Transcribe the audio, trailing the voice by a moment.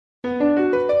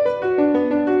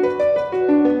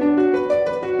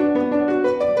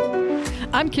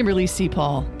I'm Kimberly C.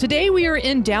 Paul. Today we are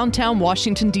in downtown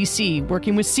Washington, D.C.,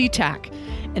 working with CTAC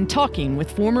and talking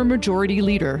with former Majority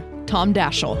Leader Tom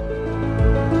Daschle.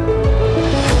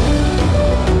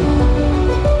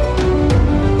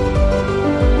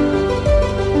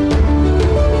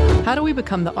 How do we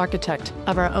become the architect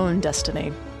of our own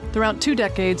destiny? Throughout 2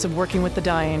 decades of working with the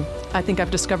dying, I think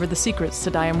I've discovered the secrets to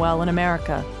dying well in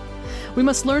America. We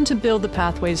must learn to build the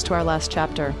pathways to our last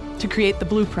chapter, to create the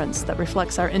blueprints that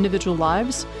reflects our individual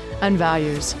lives and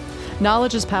values.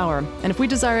 Knowledge is power, and if we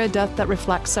desire a death that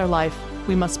reflects our life,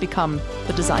 we must become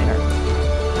the designer.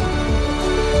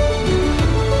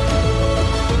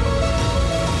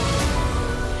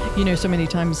 You know, so many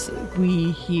times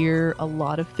we hear a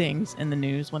lot of things in the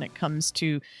news when it comes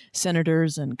to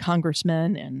senators and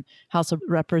congressmen and House of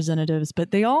Representatives,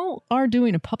 but they all are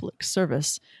doing a public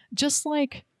service, just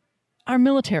like our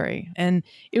military. And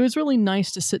it was really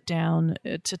nice to sit down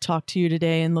to talk to you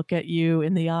today and look at you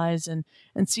in the eyes and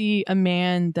see a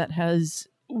man that has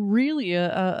really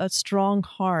a strong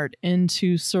heart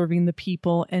into serving the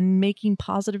people and making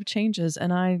positive changes.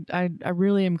 And I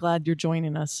really am glad you're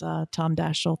joining us, Tom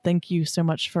Daschle. Thank you so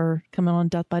much for coming on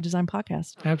Death by Design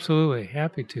podcast. Absolutely.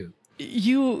 Happy to.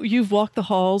 You've walked the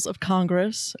halls of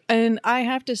Congress, and I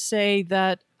have to say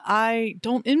that I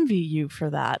don't envy you for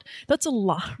that. That's a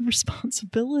lot of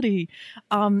responsibility.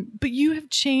 But you have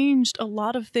changed a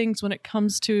lot of things when it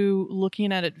comes to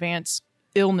looking at advanced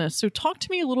illness. So talk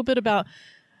to me a little bit about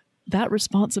that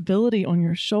responsibility on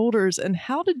your shoulders, and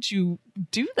how did you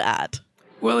do that?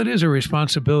 Well, it is a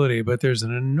responsibility, but there's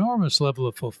an enormous level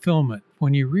of fulfillment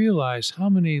when you realize how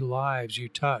many lives you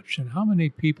touch and how many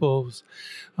people's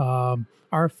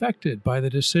are affected by the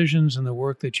decisions and the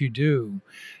work that you do.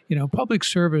 You know, public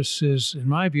service is, in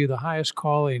my view, the highest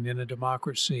calling in a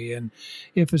democracy. And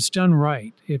if it's done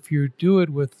right, if you do it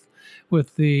with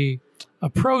the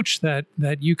approach that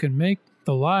you can make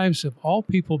the lives of all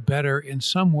people better in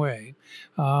some way,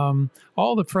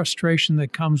 all the frustration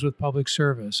that comes with public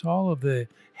service, all of the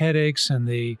headaches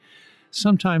and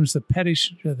sometimes the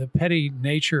petty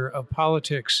nature of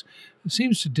politics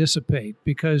seems to dissipate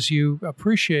because you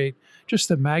appreciate just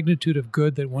the magnitude of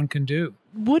good that one can do.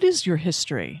 What is your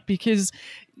history? Because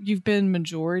you've been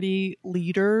majority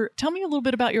leader. Tell me a little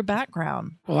bit about your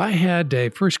background. Well, I had a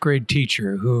first grade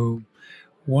teacher who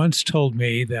once told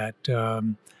me that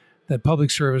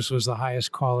public service was the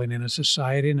highest calling in a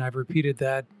society, and I've repeated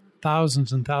that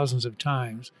thousands and thousands of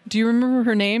times. Do you remember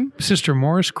her name? Sister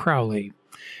Morris Crowley.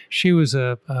 She was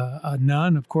a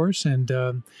nun, of course,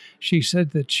 and she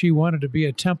said that she wanted to be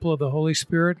a temple of the Holy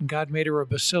Spirit, and God made her a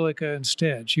basilica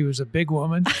instead. She was a big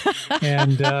woman,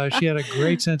 and she had a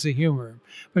great sense of humor.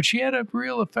 But she had a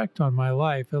real effect on my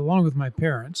life, along with my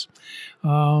parents.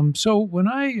 So when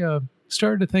I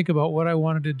started to think about what I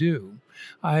wanted to do,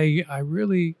 I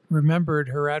really remembered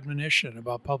her admonition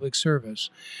about public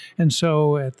service. And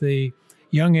so at the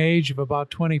young age of about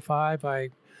 25, I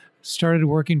started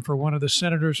working for one of the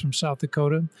senators from South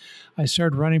Dakota. I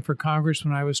started running for Congress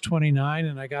when I was 29,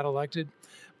 and I got elected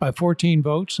by 14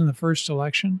 votes in the first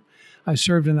election. I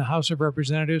served in the House of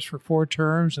Representatives for 4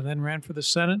 terms and then ran for the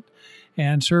Senate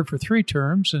and served for 3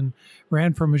 terms and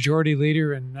ran for Majority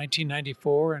Leader in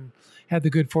 1994 and had the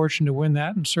good fortune to win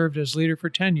that and served as leader for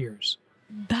 10 years.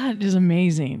 That is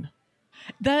amazing.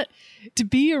 That to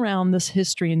be around this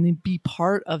history and to be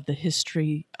part of the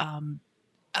history,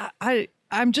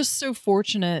 I'm just so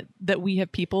fortunate that we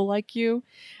have people like you,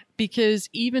 because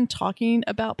even talking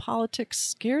about politics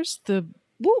scares the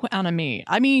woo out of me.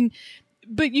 I mean,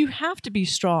 but you have to be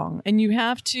strong and you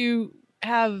have to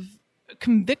have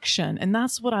conviction, and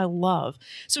that's what I love.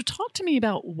 So talk to me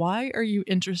about, why are you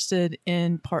interested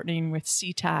in partnering with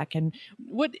CTAC, and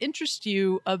what interests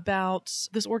you about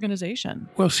this organization?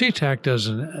 Well, CTAC does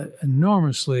an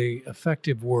enormously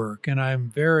effective work, and I'm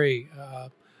very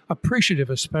appreciative,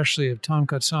 especially of Tom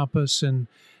Katsampas and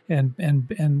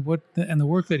the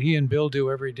work that he and Bill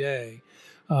do every day.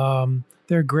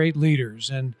 They're great leaders,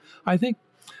 and I think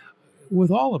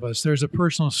with all of us, there's a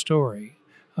personal story.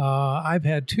 I've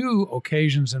had 2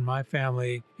 occasions in my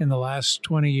family in the last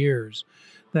 20 years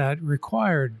that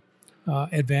required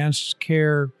advanced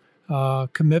care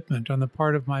commitment on the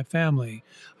part of my family.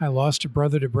 I lost a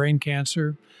brother to brain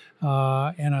cancer,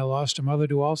 and I lost a mother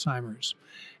to Alzheimer's.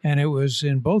 And it was,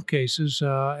 in both cases,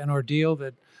 an ordeal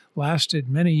that lasted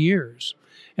many years.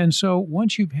 And so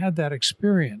once you've had that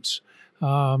experience,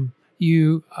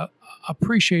 you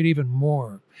appreciate even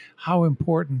more how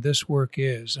important this work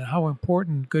is and how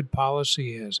important good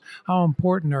policy is, how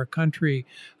important our country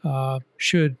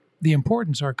should the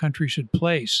importance our country should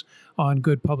place on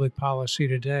good public policy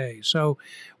today. So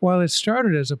while it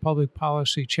started as a public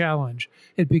policy challenge,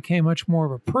 it became much more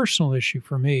of a personal issue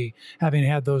for me, having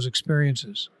had those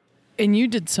experiences. And you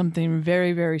did something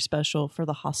very, very special for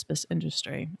the hospice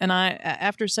industry. And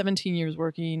after 17 years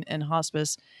working in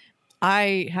hospice,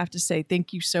 I have to say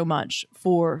thank you so much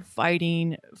for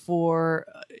fighting for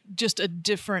just a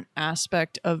different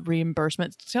aspect of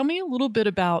reimbursement. Tell me a little bit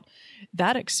about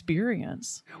that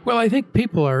experience. Well, I think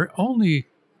people are only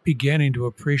beginning to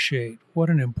appreciate what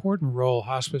an important role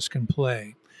hospice can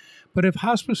play. But if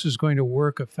hospice is going to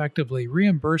work effectively,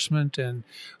 reimbursement and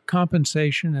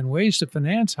compensation and ways to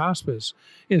finance hospice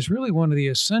is really one of the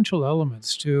essential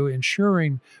elements to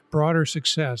ensuring broader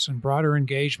success and broader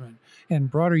engagement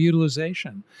and broader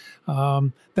utilization.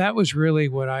 That was really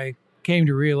what I came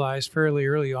to realize fairly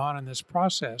early on in this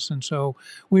process. And so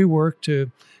we worked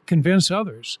to convince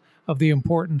others of the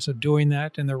importance of doing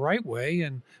that in the right way.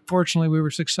 And fortunately, we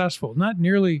were successful. Not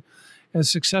nearly as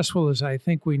successful as I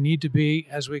think we need to be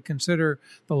as we consider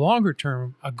the longer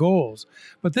term goals.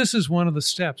 But this is one of the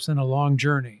steps in a long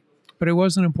journey. But it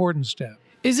was an important step.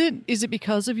 Is it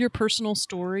because of your personal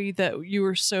story that you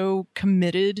were so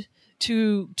committed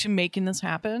to making this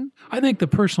happen? I think the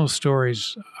personal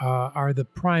stories are the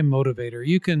prime motivator.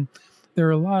 There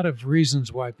are a lot of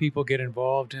reasons why people get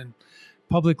involved in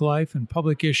public life and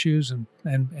public issues and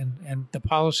the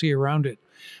policy around it.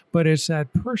 But it's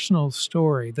that personal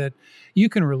story that you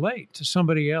can relate to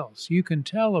somebody else. You can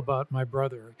tell about my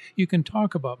brother. You can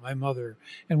talk about my mother.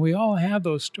 And we all have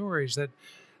those stories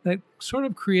that sort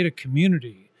of create a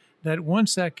community, that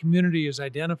once that community is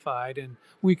identified and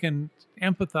we can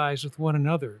empathize with one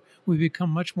another, we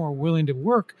become much more willing to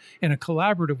work in a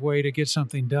collaborative way to get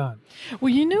something done. Well,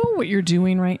 you know what you're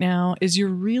doing right now is you're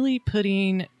really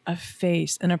putting a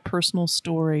face and a personal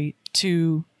story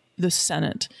to the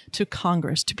Senate, to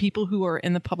Congress, to people who are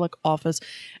in the public office.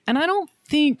 And I don't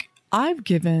think I've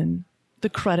given the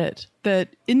credit that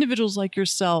individuals like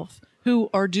yourself who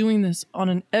are doing this on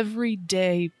an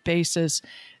everyday basis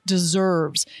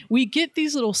deserves. We get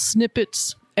these little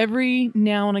snippets every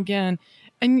now and again.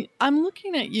 And I'm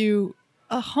looking at you,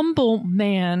 a humble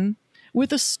man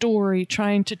with a story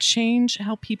trying to change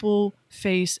how people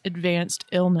face advanced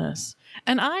illness.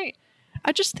 And I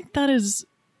just think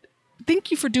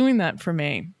thank you for doing that for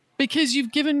me, because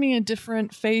you've given me a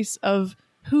different face of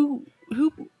who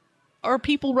are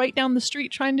people right down the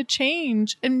street trying to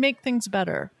change and make things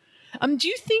better. Do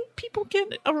you think people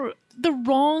get the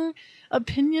wrong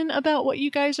opinion about what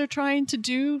you guys are trying to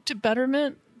do to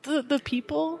betterment the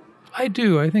people? I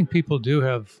do. I think people do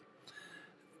have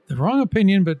the wrong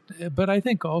opinion, but I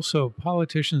think also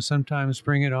politicians sometimes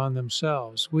bring it on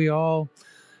themselves. We all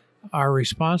are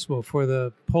responsible for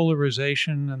the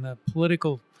polarization and the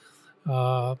political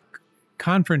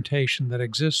confrontation that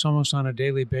exists almost on a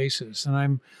daily basis.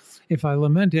 And if I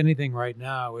lament anything right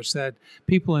now, it's that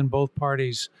people in both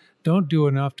parties don't do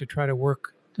enough to try to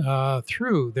work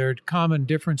through their common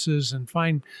differences and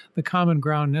find the common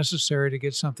ground necessary to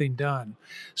get something done.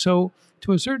 So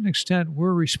to a certain extent,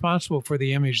 we're responsible for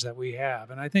the image that we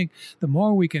have. And I think the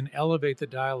more we can elevate the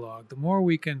dialogue, the more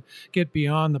we can get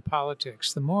beyond the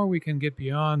politics, the more we can get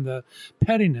beyond the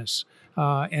pettiness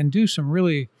and do some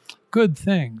really good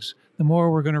things, the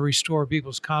more we're going to restore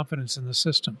people's confidence in the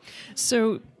system.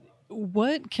 So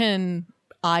what can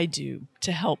I do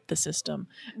to help the system?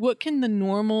 What can the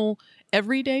normal,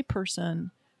 everyday person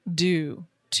do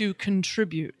to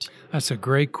contribute? That's a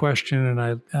great question,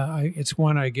 and it's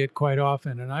one I get quite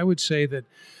often. And I would say that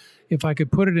if I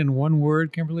could put it in one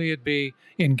word, Kimberly, it'd be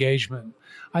engagement.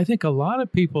 I think a lot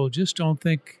of people just don't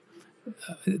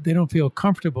feel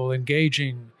comfortable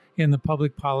engaging in the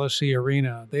public policy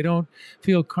arena. They don't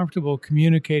feel comfortable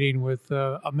communicating with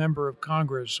a member of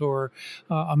Congress or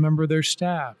a member of their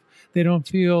staff. They don't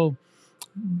feel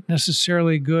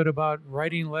necessarily good about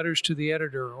writing letters to the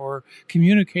editor or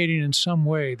communicating in some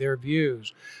way their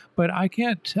views. But I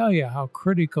can't tell you how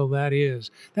critical that is.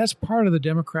 That's part of the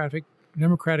democratic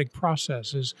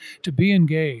process, is to be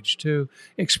engaged, to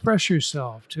express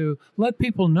yourself, to let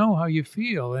people know how you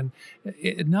feel. And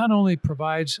it not only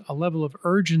provides a level of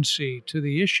urgency to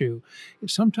the issue,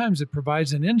 sometimes it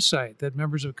provides an insight that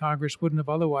members of Congress wouldn't have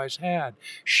otherwise had.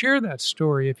 Share that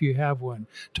story if you have one.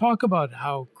 Talk about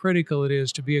how critical it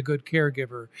is to be a good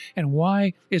caregiver and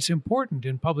why it's important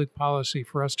in public policy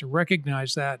for us to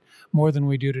recognize that more than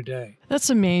we do today. That's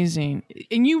amazing.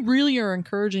 And you really are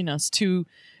encouraging us to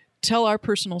tell our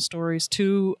personal stories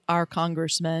to our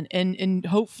congressmen, and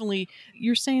hopefully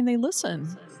you're saying they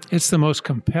listen. It's the most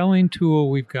compelling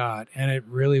tool we've got, and it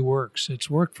really works. It's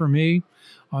worked for me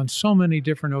on so many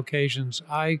different occasions,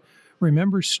 I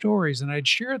remember stories and I'd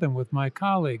share them with my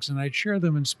colleagues and I'd share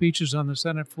them in speeches on the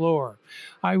Senate floor.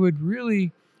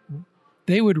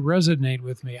 They would resonate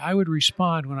with me. I would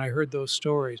respond when I heard those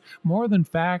stories, more than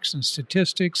facts and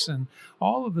statistics and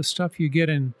all of the stuff you get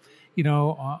in,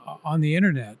 on the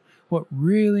internet. What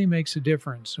really makes a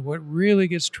difference, what really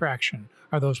gets traction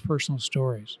are those personal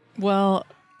stories. Well,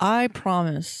 I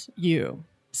promise you,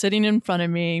 sitting in front of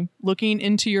me, looking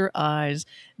into your eyes,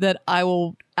 that I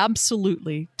will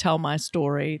absolutely tell my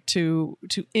story to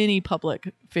any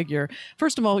public figure.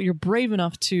 First of all, you're brave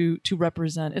enough to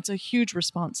represent. It's a huge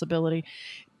responsibility.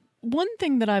 One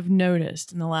thing that I've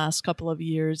noticed in the last couple of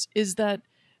years is that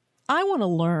I want to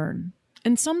learn.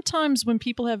 And sometimes when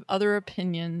people have other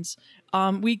opinions,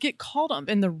 we get caught up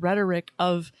in the rhetoric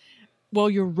of, well,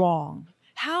 you're wrong.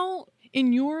 How,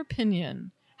 in your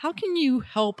opinion, how can you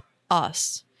help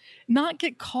us not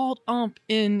get caught up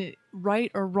in right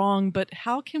or wrong, but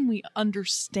how can we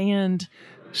understand?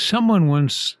 Someone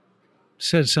once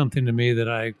said something to me that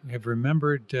I have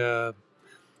remembered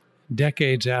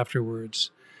decades afterwards.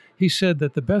 He said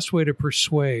that the best way to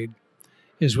persuade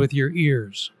is with your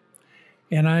ears.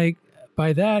 And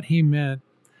by that he meant,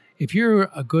 if you're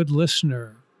a good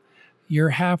listener, you're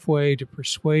halfway to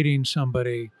persuading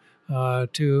somebody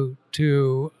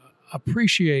to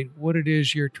appreciate what it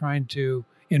is you're trying to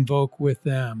invoke with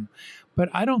them. But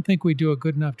I don't think we do a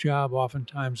good enough job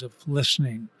oftentimes of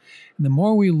listening. And the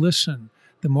more we listen,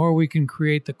 the more we can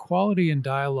create the quality in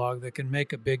dialogue that can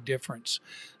make a big difference.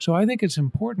 So I think it's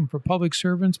important for public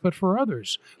servants, but for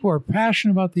others who are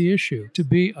passionate about the issue, to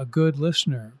be a good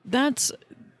listener. That's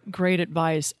great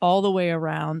advice all the way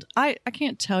around. I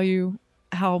can't tell you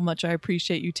how much I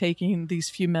appreciate you taking these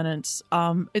few minutes.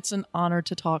 It's an honor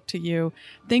to talk to you.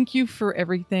 Thank you for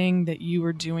everything that you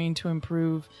are doing to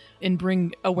improve and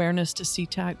bring awareness to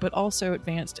SeaTac, but also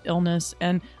advanced illness.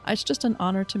 And it's just an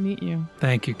honor to meet you.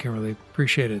 Thank you, Kimberly.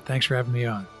 Appreciate it. Thanks for having me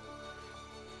on.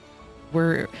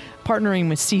 We're partnering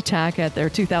with SeaTac at their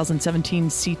 2017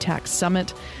 SeaTac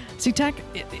Summit. SeaTac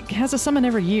has a summit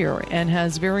every year and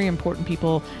has very important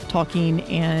people talking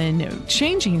and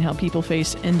changing how people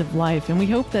face end of life. And we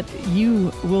hope that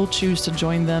you will choose to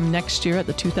join them next year at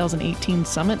the 2018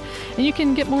 summit. And you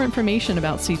can get more information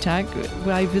about SeaTac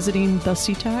by visiting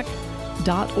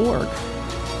theseatac.org.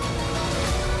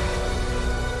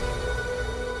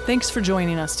 Thanks for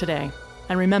joining us today.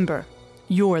 And remember,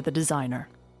 you're the designer.